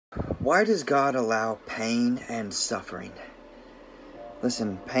Why does God allow pain and suffering?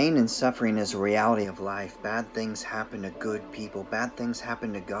 Listen, pain and suffering is a reality of life. Bad things happen to good people. Bad things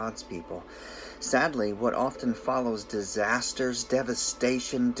happen to God's people. Sadly, what often follows disasters,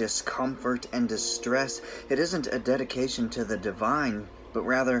 devastation, discomfort, and distress, it isn't a dedication to the divine, but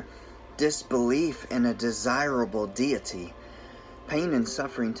rather disbelief in a desirable deity. Pain and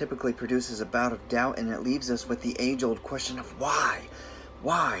suffering typically produces a bout of doubt, and it leaves us with the age-old question of why?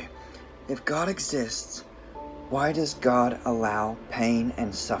 Why? If God exists, why does God allow pain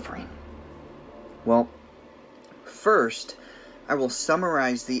and suffering? Well, first, I will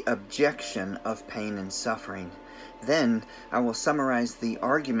summarize the objection of pain and suffering. Then, I will summarize the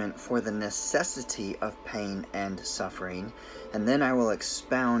argument for the necessity of pain and suffering. And then I will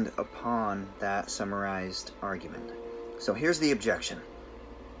expound upon that summarized argument. So here's the objection.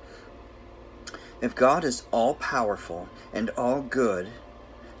 If God is all-powerful and all-good,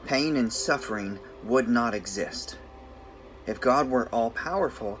 pain and suffering would not exist. If God were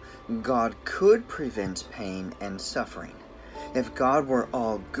all-powerful, God could prevent pain and suffering. If God were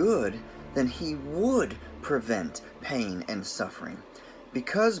all-good, then He would prevent pain and suffering.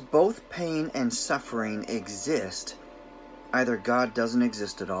 Because both pain and suffering exist, either God doesn't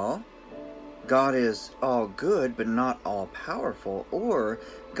exist at all, God is all-good but not all-powerful, or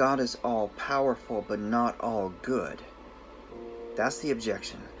God is all-powerful but not all-good. That's the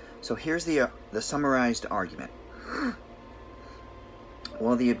objection. So here's the summarized argument.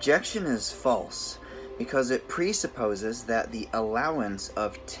 Well, the objection is false because it presupposes that the allowance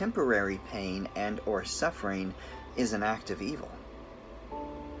of temporary pain and or suffering is an act of evil.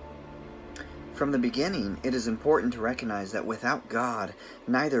 From the beginning, it is important to recognize that without God,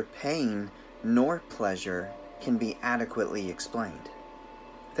 neither pain nor pleasure can be adequately explained.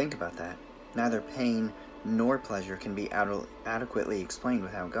 Think about that. Neither pain nor pleasure can be adequately explained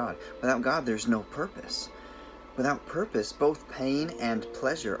without God. Without God, there's no purpose. Without purpose, both pain and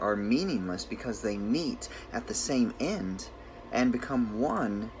pleasure are meaningless because they meet at the same end and become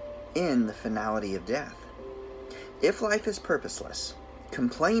one in the finality of death. If life is purposeless,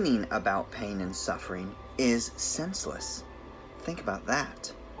 complaining about pain and suffering is senseless. Think about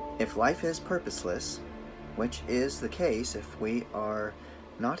that. If life is purposeless, which is the case if we are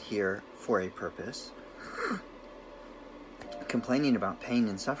not here for a purpose, complaining about pain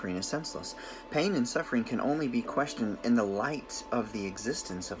and suffering is senseless. Pain and suffering can only be questioned in the light of the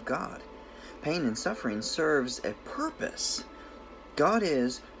existence of God. Pain and suffering serves a purpose. God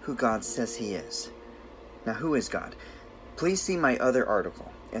is who God says He is. Now, who is God? Please see my other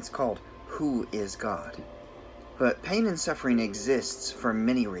article. It's called Who is God? But pain and suffering exists for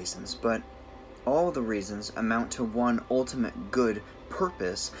many reasons, but all the reasons amount to one ultimate good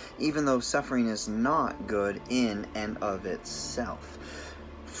purpose, even though suffering is not good in and of itself.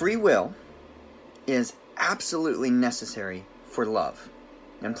 Free will is absolutely necessary for love.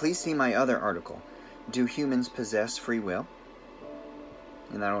 And please see my other article, Do Humans Possess Free Will?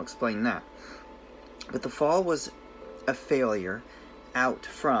 And that'll explain that. But the fall was a failure out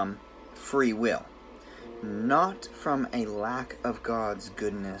from free will, not from a lack of God's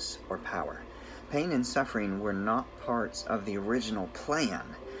goodness or power. Pain and suffering were not parts of the original plan,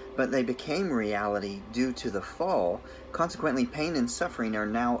 but they became reality due to the fall. Consequently, pain and suffering are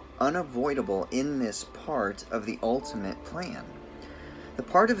now unavoidable in this part of the ultimate plan. The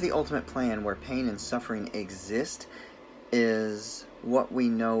part of the ultimate plan where pain and suffering exist is what we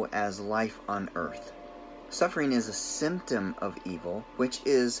know as life on earth. Suffering is a symptom of evil, which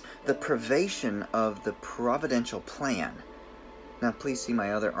is the privation of the providential plan. Now, please see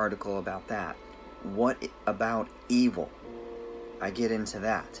my other article about that. What about evil? I get into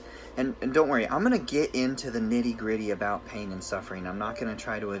that. And don't worry, I'm going to get into the nitty-gritty about pain and suffering. I'm not going to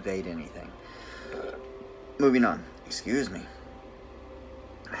try to evade anything. Moving on. Excuse me.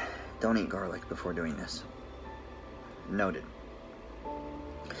 Don't eat garlic before doing this. Noted.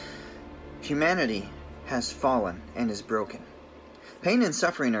 Humanity has fallen and is broken. Pain and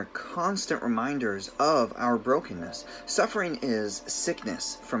suffering are constant reminders of our brokenness. Suffering is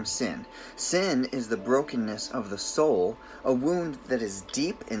sickness from sin. Sin is the brokenness of the soul, a wound that is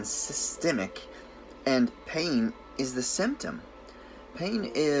deep and systemic, and pain is the symptom.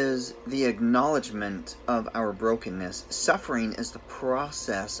 Pain is the acknowledgement of our brokenness. Suffering is the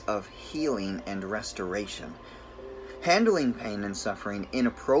process of healing and restoration. Handling pain and suffering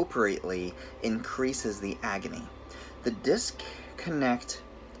inappropriately increases the agony. The disconnect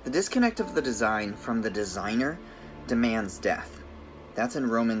of the design from the designer demands death. That's in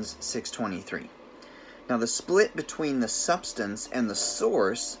Romans 6:23. Now, the split between the substance and the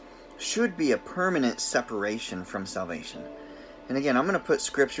source should be a permanent separation from salvation. And again, I'm going to put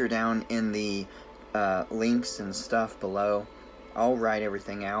scripture down in the links and stuff below. I'll write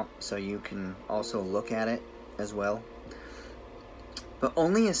everything out so you can also look at it as well. But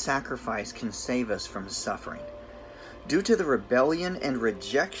only a sacrifice can save us from suffering. Due to the rebellion and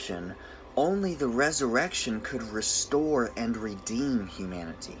rejection, only the resurrection could restore and redeem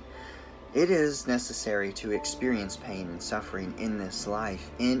humanity. It is necessary to experience pain and suffering in this life,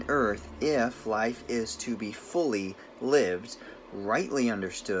 in earth, if life is to be fully lived, rightly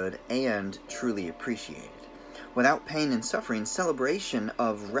understood, and truly appreciated. Without pain and suffering, celebration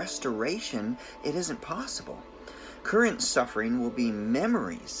of restoration, it isn't possible. Current suffering will be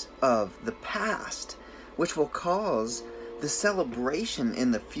memories of the past, which will cause the celebration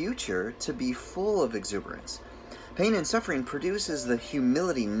in the future to be full of exuberance. Pain and suffering produces the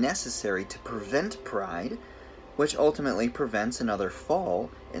humility necessary to prevent pride, which ultimately prevents another fall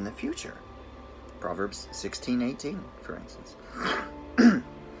in the future. Proverbs 16:18, for instance.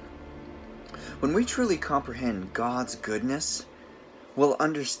 When we truly comprehend God's goodness, we'll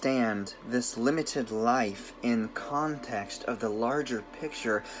understand this limited life in context of the larger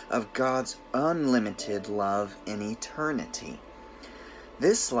picture of God's unlimited love in eternity.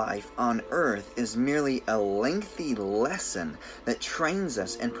 This life on earth is merely a lengthy lesson that trains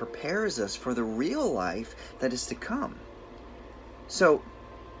us and prepares us for the real life that is to come. So,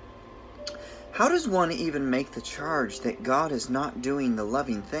 how does one even make the charge that God is not doing the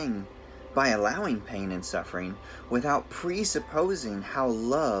loving thing by allowing pain and suffering without presupposing how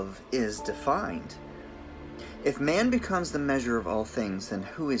love is defined? If man becomes the measure of all things, then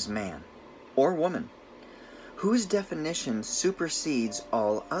who is man or woman? Whose definition supersedes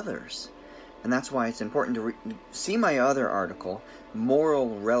all others? And that's why it's important to see my other article,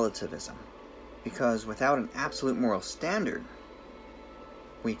 Moral Relativism. Because without an absolute moral standard,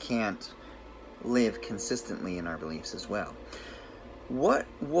 we can't live consistently in our beliefs as well. What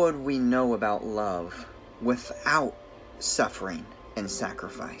would we know about love without suffering and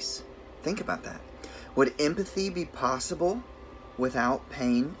sacrifice? Think about that. Would empathy be possible without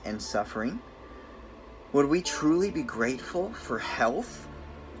pain and suffering? Would we truly be grateful for health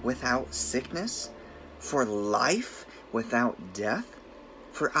without sickness? For life without death?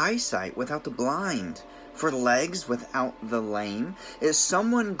 For eyesight without the blind? For legs without the lame? Is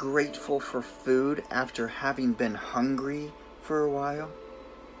someone grateful for food after having been hungry for a while?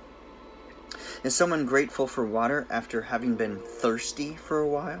 Is someone grateful for water after having been thirsty for a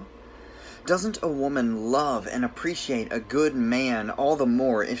while? Doesn't a woman love and appreciate a good man all the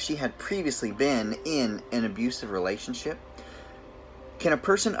more if she had previously been in an abusive relationship? Can a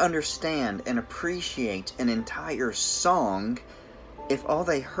person understand and appreciate an entire song if all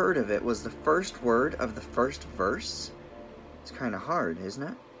they heard of it was the first word of the first verse? It's kind of hard, isn't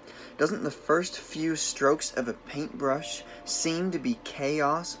it? Doesn't the first few strokes of a paintbrush seem to be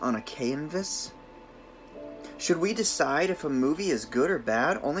chaos on a canvas? Should we decide if a movie is good or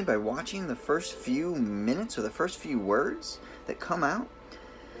bad only by watching the first few minutes or the first few words that come out?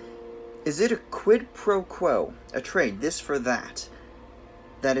 Is it a quid pro quo, a trade, this for that,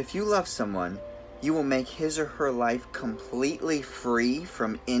 that if you love someone, you will make his or her life completely free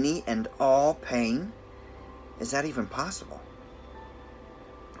from any and all pain? Is that even possible?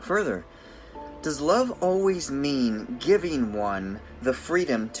 Further, does love always mean giving one the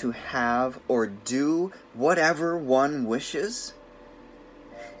freedom to have or do whatever one wishes?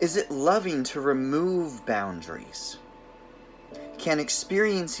 Is it loving to remove boundaries? Can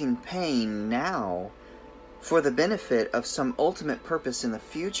experiencing pain now for the benefit of some ultimate purpose in the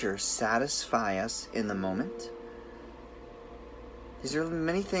future satisfy us in the moment? These are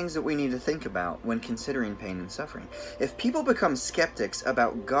many things that we need to think about when considering pain and suffering. If people become skeptics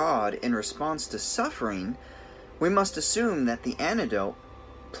about God in response to suffering, we must assume that the antidote,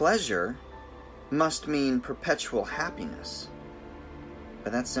 pleasure, must mean perpetual happiness.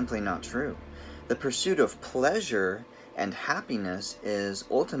 But that's simply not true. The pursuit of pleasure and happiness is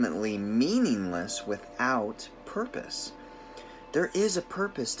ultimately meaningless without purpose. There is a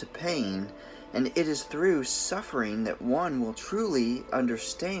purpose to pain, and it is through suffering that one will truly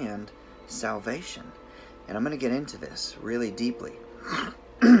understand salvation. And I'm going to get into this really deeply.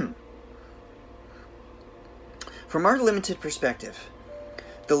 From our limited perspective,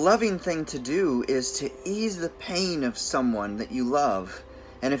 the loving thing to do is to ease the pain of someone that you love,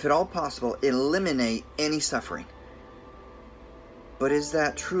 and if at all possible, eliminate any suffering. But is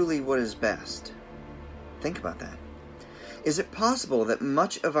that truly what is best? Think about that. Is it possible that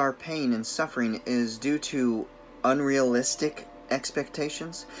much of our pain and suffering is due to unrealistic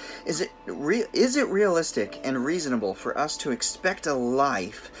expectations? Is it realistic and reasonable for us to expect a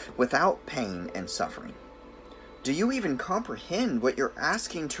life without pain and suffering? Do you even comprehend what you're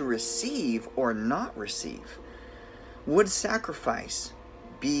asking to receive or not receive? Would sacrifice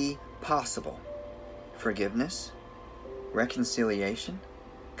be possible? Forgiveness, reconciliation,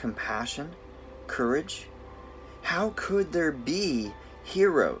 compassion, courage? How could there be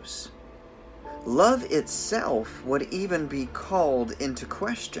heroes? Love itself would even be called into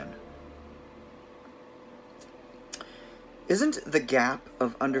question. Isn't the gap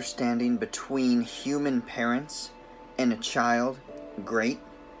of understanding between human parents and a child great?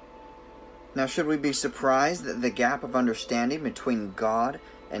 Now, should we be surprised that the gap of understanding between God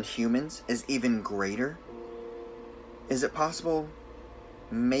and humans is even greater? Is it possible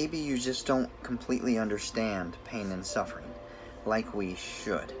maybe you just don't completely understand pain and suffering like we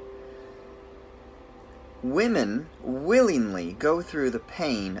should? Women willingly go through the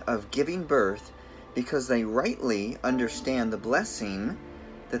pain of giving birth because they rightly understand the blessing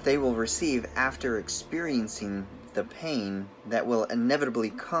that they will receive after experiencing the pain that will inevitably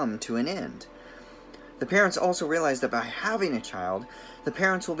come to an end. The parents also realize that by having a child, the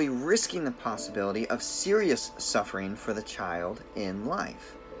parents will be risking the possibility of serious suffering for the child in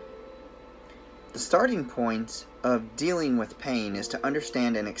life. The starting point of dealing with pain is to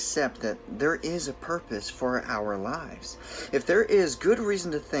understand and accept that there is a purpose for our lives. If there is good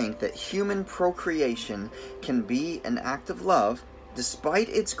reason to think that human procreation can be an act of love, despite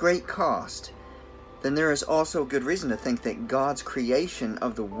its great cost, then there is also good reason to think that God's creation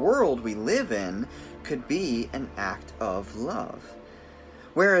of the world we live in could be an act of love.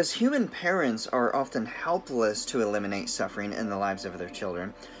 Whereas human parents are often helpless to eliminate suffering in the lives of their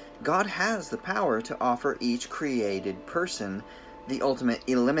children, God has the power to offer each created person the ultimate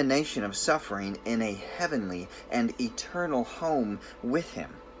elimination of suffering in a heavenly and eternal home with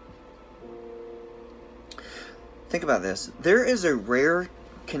Him. Think about this. There is a rare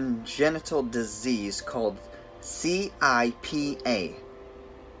congenital disease called CIPA,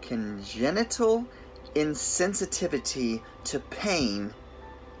 congenital insensitivity to pain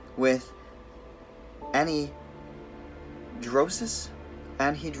with anhidrosis,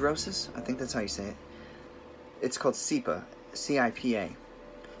 I think that's how you say it. It's called CIPA.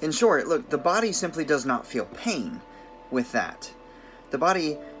 In short, look, the body simply does not feel pain with that. The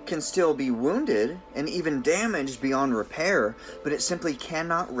body can still be wounded and even damaged beyond repair, but it simply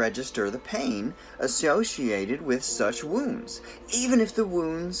cannot register the pain associated with such wounds, even if the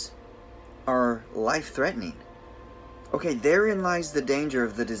wounds are life-threatening. Okay, therein lies the danger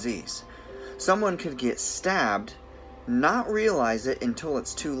of the disease. Someone could get stabbed, not realize it until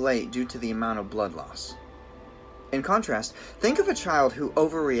it's too late due to the amount of blood loss. In contrast, think of a child who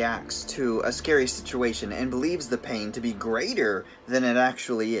overreacts to a scary situation and believes the pain to be greater than it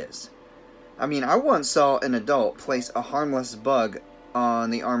actually is. I mean, I once saw an adult place a harmless bug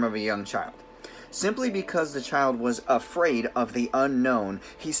on the arm of a young child. Simply because the child was afraid of the unknown,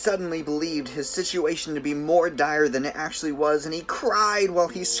 he suddenly believed his situation to be more dire than it actually was, and he cried while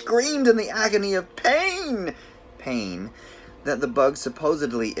he screamed in the agony of pain that the bug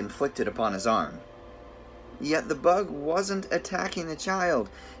supposedly inflicted upon his arm. Yet the bug wasn't attacking the child.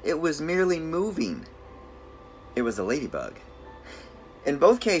 It was merely moving. It was a ladybug. In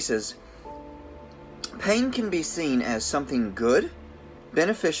both cases, pain can be seen as something good,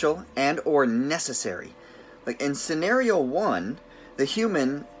 beneficial, and or necessary. Like in scenario 1, the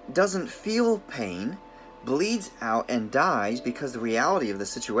human doesn't feel pain, bleeds out, and dies because the reality of the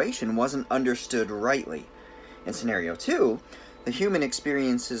situation wasn't understood rightly. In scenario 2, the human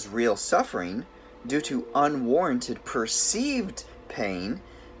experiences real suffering due to unwarranted perceived pain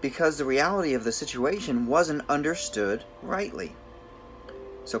because the reality of the situation wasn't understood rightly.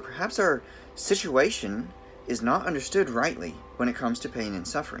 So perhaps our situation is not understood rightly when it comes to pain and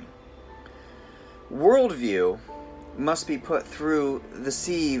suffering. Worldview must be put through the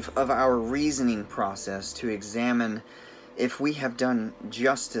sieve of our reasoning process to examine if we have done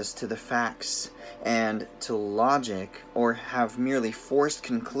justice to the facts and to logic, or have merely forced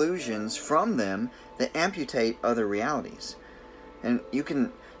conclusions from them that amputate other realities. And you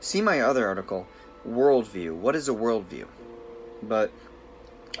can see my other article, Worldview. What is a worldview? But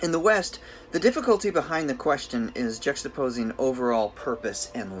in the West, the difficulty behind the question is juxtaposing overall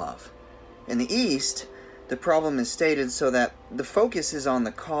purpose and love. In the East, the problem is stated so that the focus is on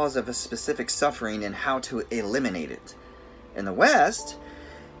the cause of a specific suffering and how to eliminate it. In the West,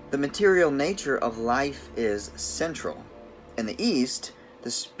 the material nature of life is central. In the East, the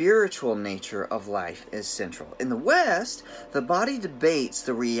spiritual nature of life is central. In the West, the body debates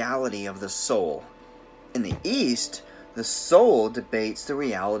the reality of the soul. In the East, the soul debates the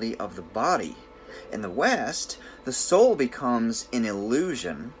reality of the body. In the West, the soul becomes an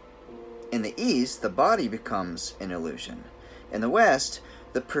illusion. In the East, the body becomes an illusion. In the West,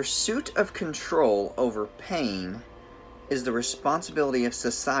 the pursuit of control over pain is the responsibility of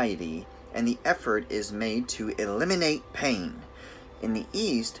society, and the effort is made to eliminate pain. In the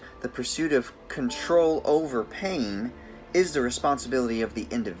East, the pursuit of control over pain is the responsibility of the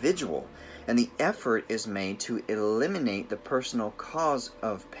individual, and the effort is made to eliminate the personal cause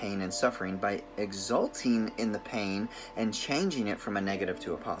of pain and suffering by exulting in the pain and changing it from a negative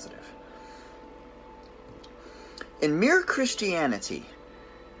to a positive. In Mere Christianity,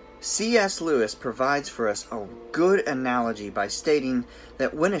 C.S. Lewis provides for us a good analogy by stating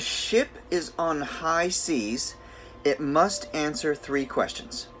that when a ship is on high seas, it must answer 3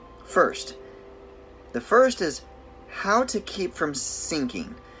 questions. The first is how to keep from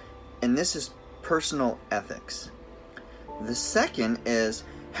sinking, and this is personal ethics. The second is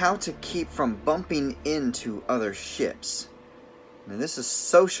how to keep from bumping into other ships, and this is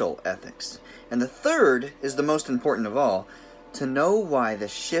social ethics. And the third is the most important of all, to know why the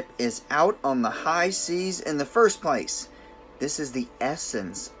ship is out on the high seas in the first place. This is the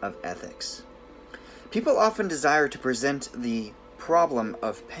essence of ethics. People often desire to present the problem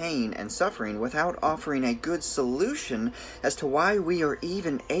of pain and suffering without offering a good solution as to why we are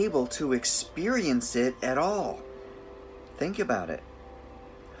even able to experience it at all. Think about it.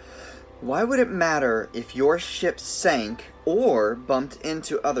 Why would it matter if your ship sank or bumped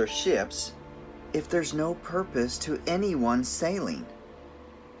into other ships if there's no purpose to anyone sailing?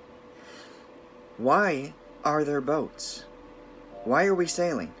 Why are there boats? Why are we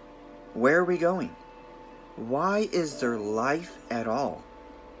sailing? Where are we going? Why is there life at all?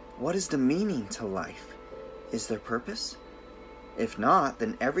 What is the meaning to life? Is there purpose? If not,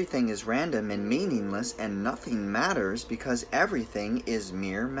 then everything is random and meaningless and nothing matters because everything is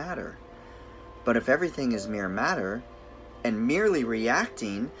mere matter. But if everything is mere matter and merely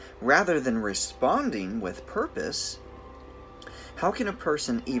reacting rather than responding with purpose, how can a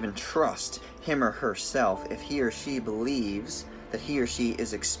person even trust him or herself if he or she believes that he or she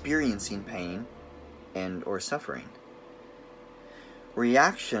is experiencing pain and or suffering?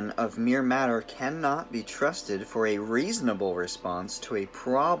 Reaction of mere matter cannot be trusted for a reasonable response to a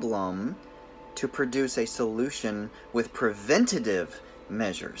problem to produce a solution with preventative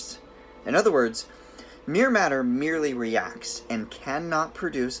measures. In other words, mere matter merely reacts and cannot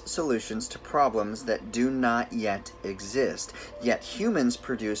produce solutions to problems that do not yet exist. Yet humans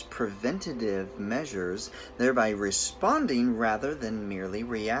produce preventative measures, thereby responding rather than merely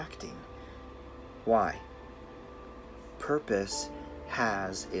reacting. Why? Purpose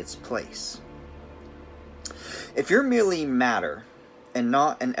has its place. If you're merely matter and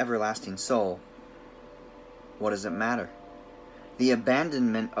not an everlasting soul, what does it matter? The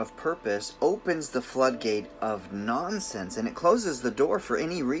abandonment of purpose opens the floodgate of nonsense, and it closes the door for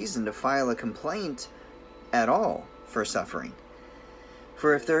any reason to file a complaint at all for suffering.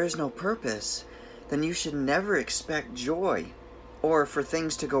 For if there is no purpose, then you should never expect joy or for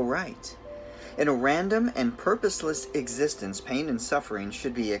things to go right. In a random and purposeless existence, pain and suffering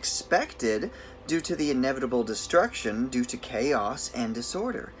should be expected due to the inevitable destruction due to chaos and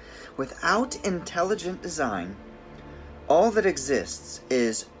disorder. Without intelligent design, all that exists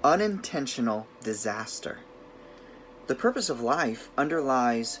is unintentional disaster. The purpose of life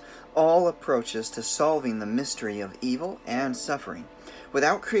underlies all approaches to solving the mystery of evil and suffering.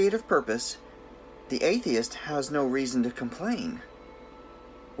 Without creative purpose, the atheist has no reason to complain.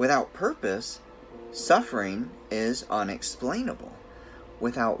 Without purpose, suffering is unexplainable.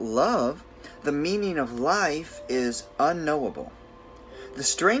 Without love, the meaning of life is unknowable. The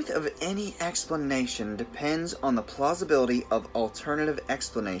strength of any explanation depends on the plausibility of alternative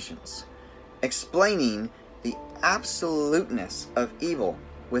explanations. Explaining the absoluteness of evil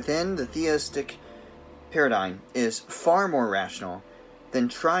within the theistic paradigm is far more rational than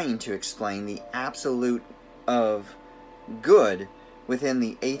trying to explain the absolute of good within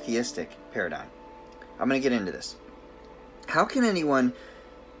the atheistic paradigm. I'm going to get into this. How can anyone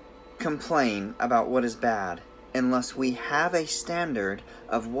complain about what is bad unless we have a standard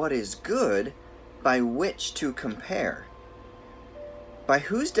of what is good by which to compare? By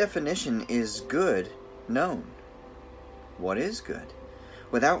whose definition is good known? What is good?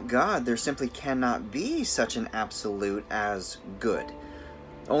 Without God, there simply cannot be such an absolute as good.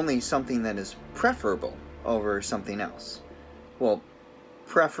 Only something that is preferable over something else. Well,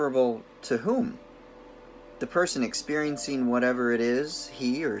 preferable to whom? The person experiencing whatever it is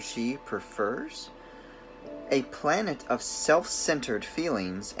he or she prefers? A planet of self-centered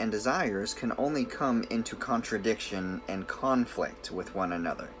feelings and desires can only come into contradiction and conflict with one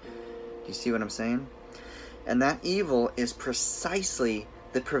another. Do you see what I'm saying? And that evil is precisely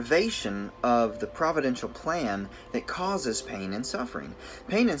the privation of the providential plan that causes pain and suffering.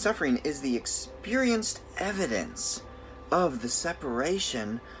 Pain and suffering is the experienced evidence of the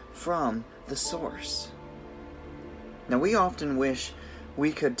separation from the source. Now, we often wish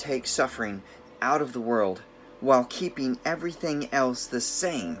we could take suffering out of the world while keeping everything else the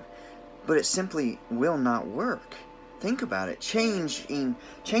same, but it simply will not work. Think about it. Changing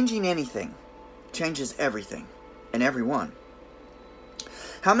anything changes everything and everyone.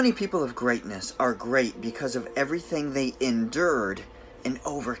 How many people of greatness are great because of everything they endured and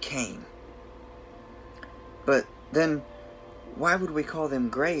overcame? But then, why would we call them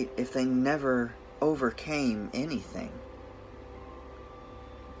great if they never overcame anything?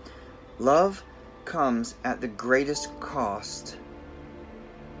 Love comes at the greatest cost,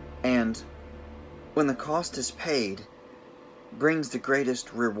 and when the cost is paid, brings the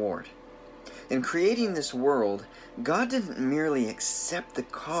greatest reward. In creating this world, God didn't merely accept the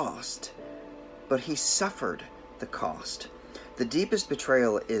cost, but He suffered the cost. The deepest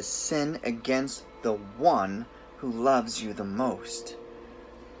betrayal is sin against the one who loves you the most.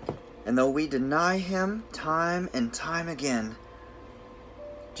 And though we deny Him time and time again,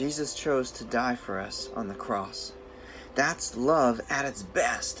 Jesus chose to die for us on the cross. That's love at its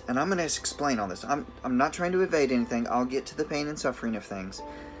best. And I'm going to explain all this. I'm not trying to evade anything. I'll get to the pain and suffering of things.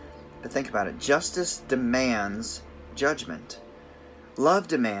 But think about it. Justice demands judgment. Love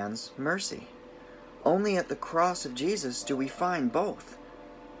demands mercy. Only at the cross of Jesus do we find both.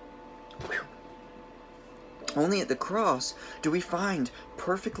 Only at the cross do we find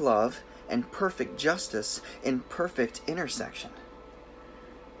perfect love and perfect justice in perfect intersection.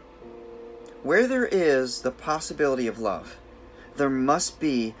 Where there is the possibility of love, there must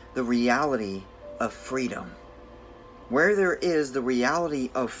be the reality of freedom. Where there is the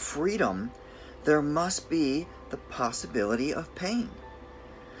reality of freedom, there must be the possibility of pain.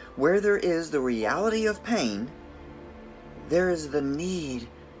 Where there is the reality of pain, there is the need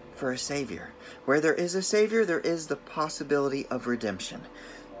for a Savior. Where there is a Savior, there is the possibility of redemption.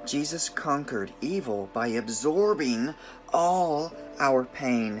 Jesus conquered evil by absorbing all our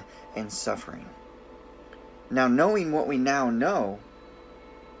pain and suffering. Now, knowing what we now know,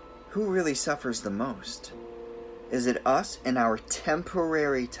 who really suffers the most? Is it us in our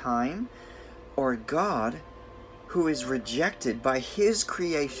temporary time, or God, who is rejected by His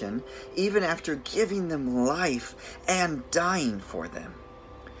creation even after giving them life and dying for them?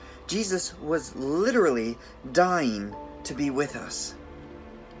 Jesus was literally dying to be with us.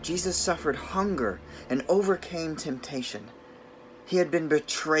 Jesus suffered hunger and overcame temptation. He had been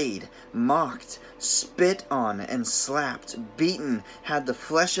betrayed, mocked, spit on, and slapped, beaten, had the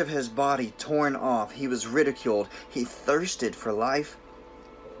flesh of His body torn off. He was ridiculed. He thirsted for life,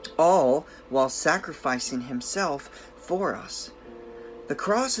 all while sacrificing Himself for us. The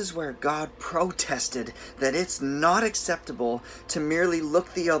cross is where God protested that it's not acceptable to merely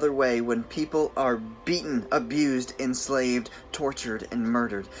look the other way when people are beaten, abused, enslaved, tortured, and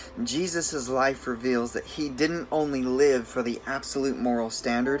murdered. Jesus' life reveals that He didn't only live for the absolute moral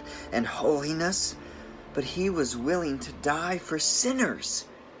standard and holiness, but He was willing to die for sinners.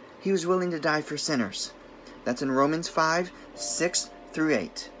 He was willing to die for sinners. That's in Romans 5, 6 through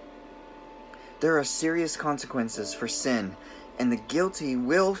 8. There are serious consequences for sin, and the guilty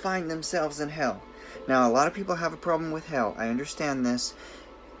will find themselves in hell. Now, a lot of people have a problem with hell. I understand this,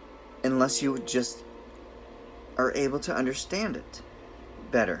 unless you just are able to understand it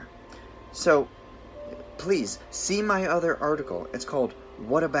better. So, please, see my other article. It's called,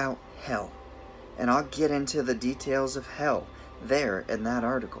 What About Hell? And I'll get into the details of hell there in that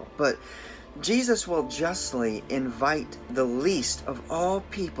article. But Jesus will justly invite the least of all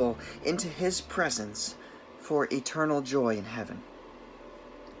people into His presence for eternal joy in heaven.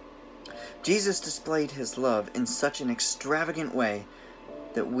 Jesus displayed His love in such an extravagant way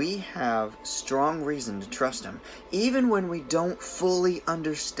that we have strong reason to trust Him, even when we don't fully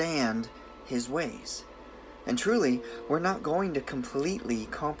understand His ways. And truly, we're not going to completely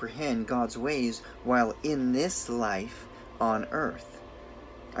comprehend God's ways while in this life on earth.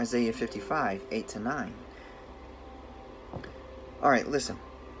 Isaiah 55, 8-9. Alright, listen.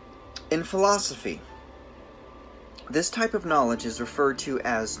 In philosophy, this type of knowledge is referred to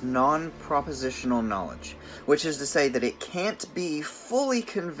as non-propositional knowledge, which is to say that it can't be fully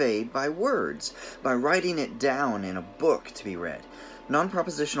conveyed by words, by writing it down in a book to be read.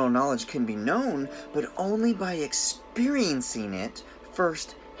 Non-propositional knowledge can be known, but only by experiencing it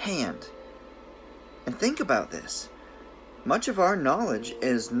firsthand. And think about this. Much of our knowledge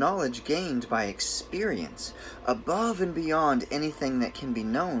is knowledge gained by experience, above and beyond anything that can be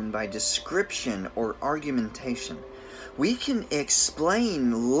known by description or argumentation. We can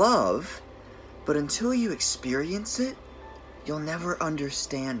explain love, but until you experience it, you'll never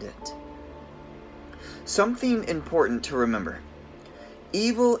understand it. Something important to remember.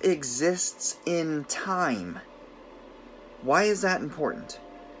 Evil exists in time. Why is that important?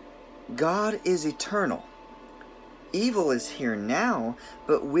 God is eternal. Evil is here now,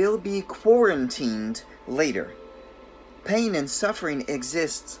 but will be quarantined later. Pain and suffering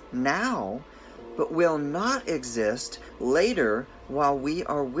exists now, but will not exist later while we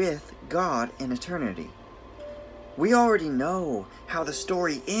are with God in eternity. We already know how the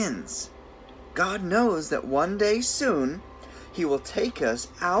story ends. God knows that one day soon, He will take us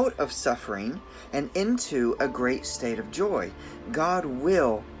out of suffering and into a great state of joy. God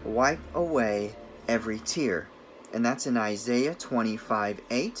will wipe away every tear. And that's in Isaiah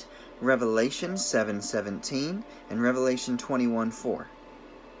 25:8, Revelation 7:17, and Revelation 21:4.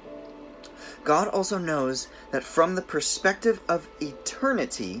 God also knows that from the perspective of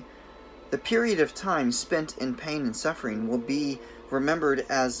eternity, the period of time spent in pain and suffering will be remembered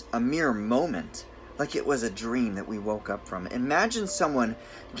as a mere moment, like it was a dream that we woke up from. Imagine someone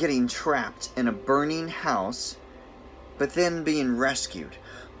getting trapped in a burning house, but then being rescued,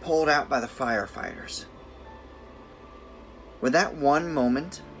 pulled out by the firefighters. Would that one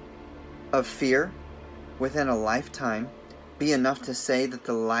moment of fear within a lifetime be enough to say that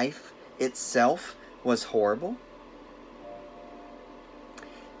the life itself was horrible?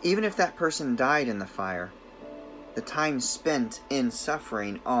 Even if that person died in the fire, the time spent in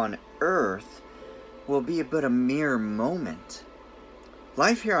suffering on earth will be but a mere moment.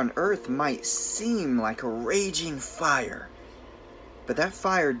 Life here on earth might seem like a raging fire, but that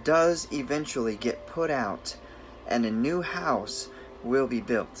fire does eventually get put out and a new house will be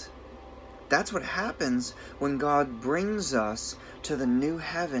built. That's what happens when God brings us to the new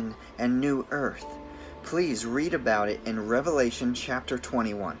heaven and new earth. Please read about it in Revelation chapter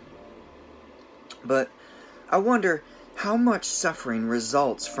 21. But I wonder how much suffering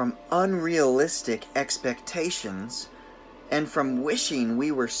results from unrealistic expectations and from wishing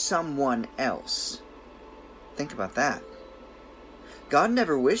we were someone else. Think about that. God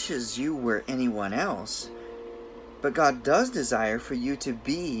never wishes you were anyone else, but God does desire for you to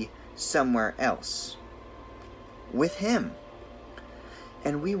be somewhere else with Him.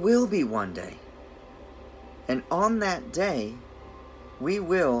 And we will be one day. And on that day, we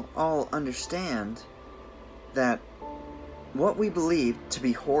will all understand that what we believed to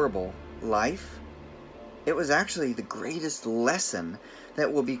be horrible life, it was actually the greatest lesson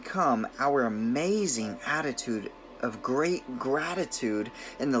that will become our amazing attitude of great gratitude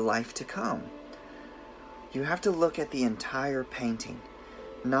in the life to come. You have to look at the entire painting,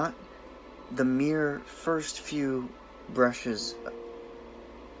 not the mere first few brushes,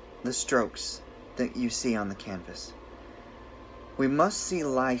 the strokes that you see on the canvas. We must see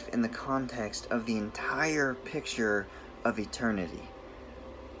life in the context of the entire picture of eternity.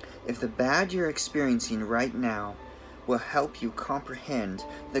 If the bad you're experiencing right now will help you comprehend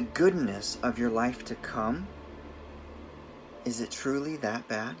the goodness of your life to come, is it truly that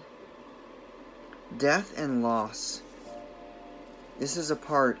bad? Death and loss. This is a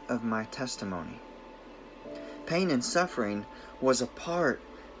part of my testimony. Pain and suffering was a part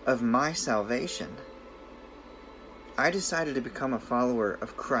of my salvation. I decided to become a follower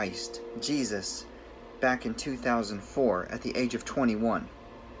of Christ, Jesus, back in 2004 at the age of 21.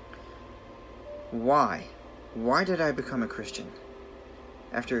 Why? Why did I become a Christian?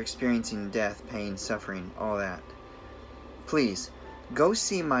 After experiencing death, pain, suffering, all that. Please, go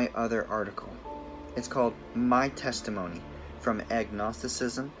see my other article. It's called My Testimony, From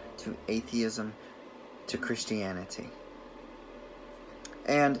Agnosticism to Atheism to Christianity.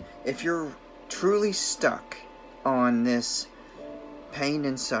 And if you're truly stuck on this pain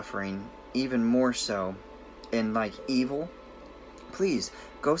and suffering, even more so in like evil, please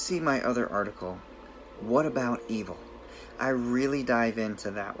go see my other article, What About Evil? I really dive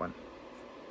into that one.